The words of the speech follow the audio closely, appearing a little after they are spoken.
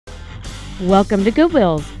Welcome to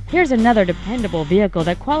Goodwill's. Here's another dependable vehicle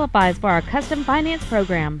that qualifies for our custom finance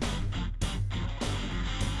program.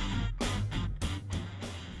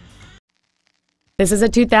 This is a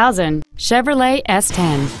 2000 Chevrolet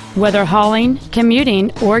S-10. Whether hauling,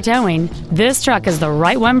 commuting, or towing, this truck is the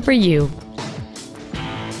right one for you.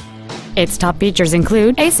 Its top features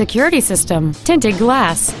include a security system, tinted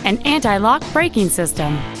glass, an anti-lock braking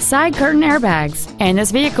system, side curtain airbags, and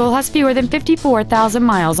this vehicle has fewer than 54,000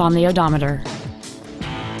 miles on the odometer.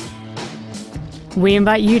 We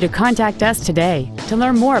invite you to contact us today to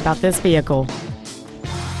learn more about this vehicle.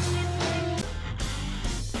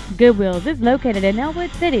 Goodwill's is located in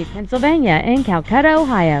Ellwood City, Pennsylvania, and Calcutta,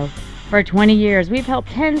 Ohio. For 20 years, we've helped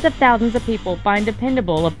tens of thousands of people find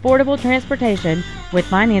dependable, affordable transportation with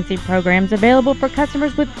financing programs available for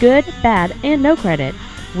customers with good, bad, and no credit.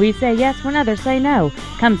 We say yes when others say no.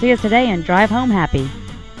 Come see us today and drive home happy.